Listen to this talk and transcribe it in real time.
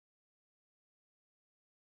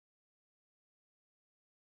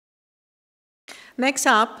Next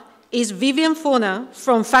up is Vivien Forner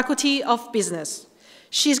from Faculty of Business.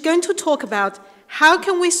 She's going to talk about how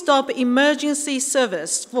can we stop emergency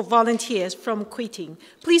service for volunteers from quitting.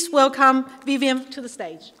 Please welcome Vivien to the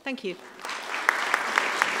stage. Thank you.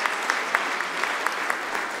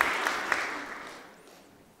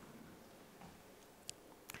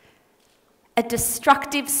 A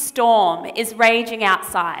destructive storm is raging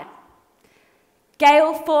outside.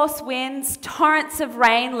 Gale force winds, torrents of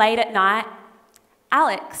rain late at night.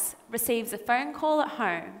 Alex receives a phone call at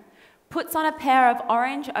home, puts on a pair of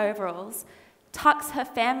orange overalls, tucks her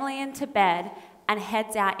family into bed, and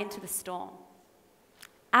heads out into the storm.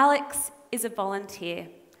 Alex is a volunteer,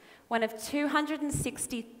 one of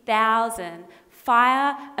 260,000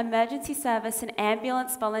 fire, emergency service and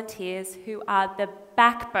ambulance volunteers who are the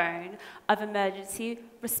backbone of emergency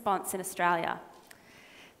response in Australia.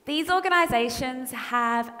 These organisations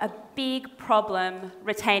have a big problem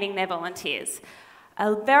retaining their volunteers.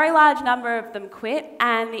 A very large number of them quit,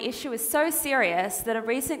 and the issue is so serious that a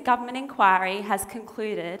recent government inquiry has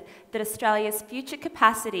concluded that Australia's future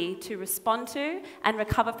capacity to respond to and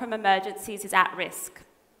recover from emergencies is at risk.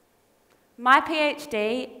 My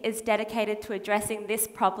PhD is dedicated to addressing this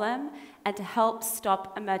problem and to help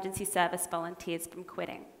stop emergency service volunteers from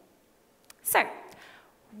quitting. So,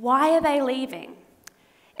 why are they leaving?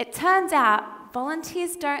 It turns out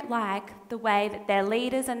volunteers don't like the way that their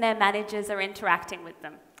leaders and their managers are interacting with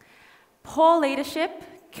them. Poor leadership,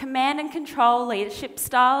 command and control leadership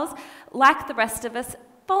styles, like the rest of us,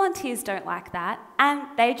 volunteers don't like that, and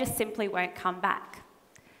they just simply won't come back.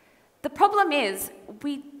 The problem is,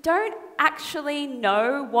 we don't actually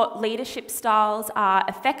know what leadership styles are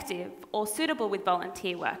effective or suitable with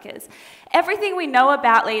volunteer workers. Everything we know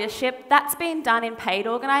about leadership, that's been done in paid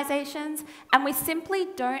organisations, and we simply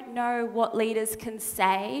don't know what leaders can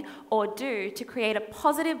say or do to create a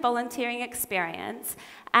positive volunteering experience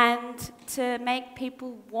and to make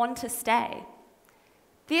people want to stay.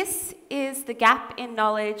 This is the gap in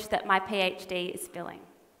knowledge that my PhD is filling.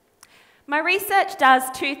 My research does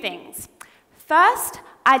two things. First,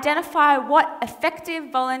 identify what effective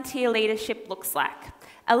volunteer leadership looks like.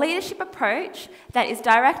 A leadership approach that is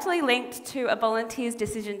directly linked to a volunteer's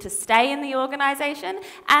decision to stay in the organisation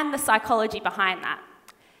and the psychology behind that.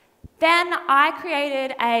 Then I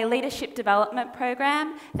created a leadership development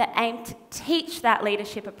program that aimed to teach that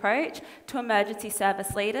leadership approach to emergency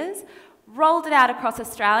service leaders, rolled it out across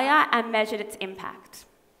Australia and measured its impact.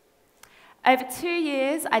 Over 2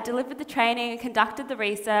 years, I delivered the training and conducted the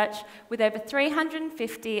research with over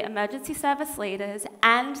 350 emergency service leaders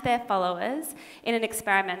and their followers in an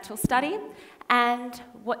experimental study. And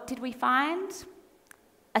what did we find?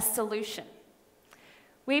 A solution.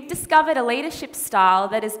 We've discovered a leadership style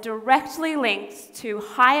that is directly linked to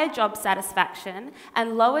higher job satisfaction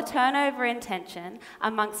and lower turnover in tension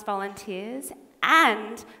amongst volunteers,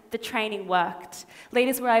 and the training worked.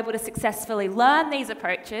 Leaders were able to successfully learn these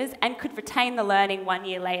approaches and could retain the learning 1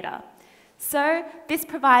 year later. So this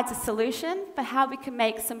provides a solution for how we can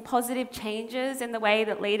make some positive changes in the way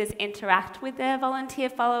that leaders interact with their volunteer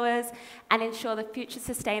followers and ensure the future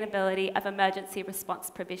sustainability of emergency response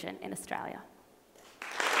provision in Australia.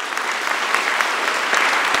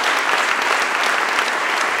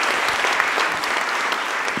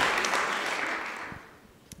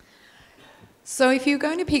 So if you're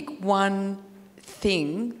going to pick one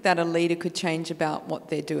thing that a leader could change about what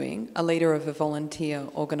they're doing, a leader of a volunteer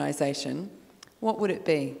organisation, what would it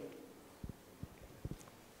be?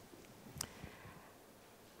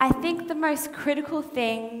 I think the most critical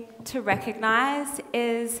thing to recognise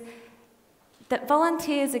is that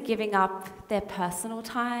volunteers are giving up their personal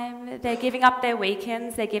time, they're giving up their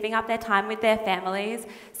weekends, they're giving up their time with their families.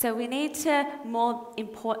 So we need to, more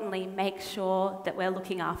importantly, make sure that we're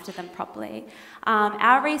looking after them properly.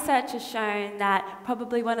 Our research has shown that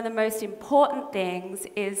probably one of the most important things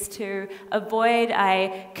is to avoid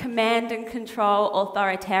a command and control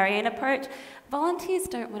authoritarian approach. Volunteers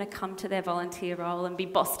don't want to come to their volunteer role and be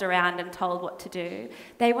bossed around and told what to do.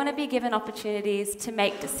 They want to be given opportunities to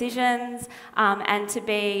make decisions and to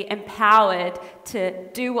be empowered to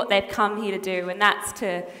do what they've come here to do, and that's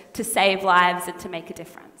to save lives and to make a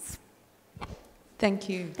difference. Thank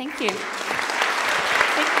you. Thank you.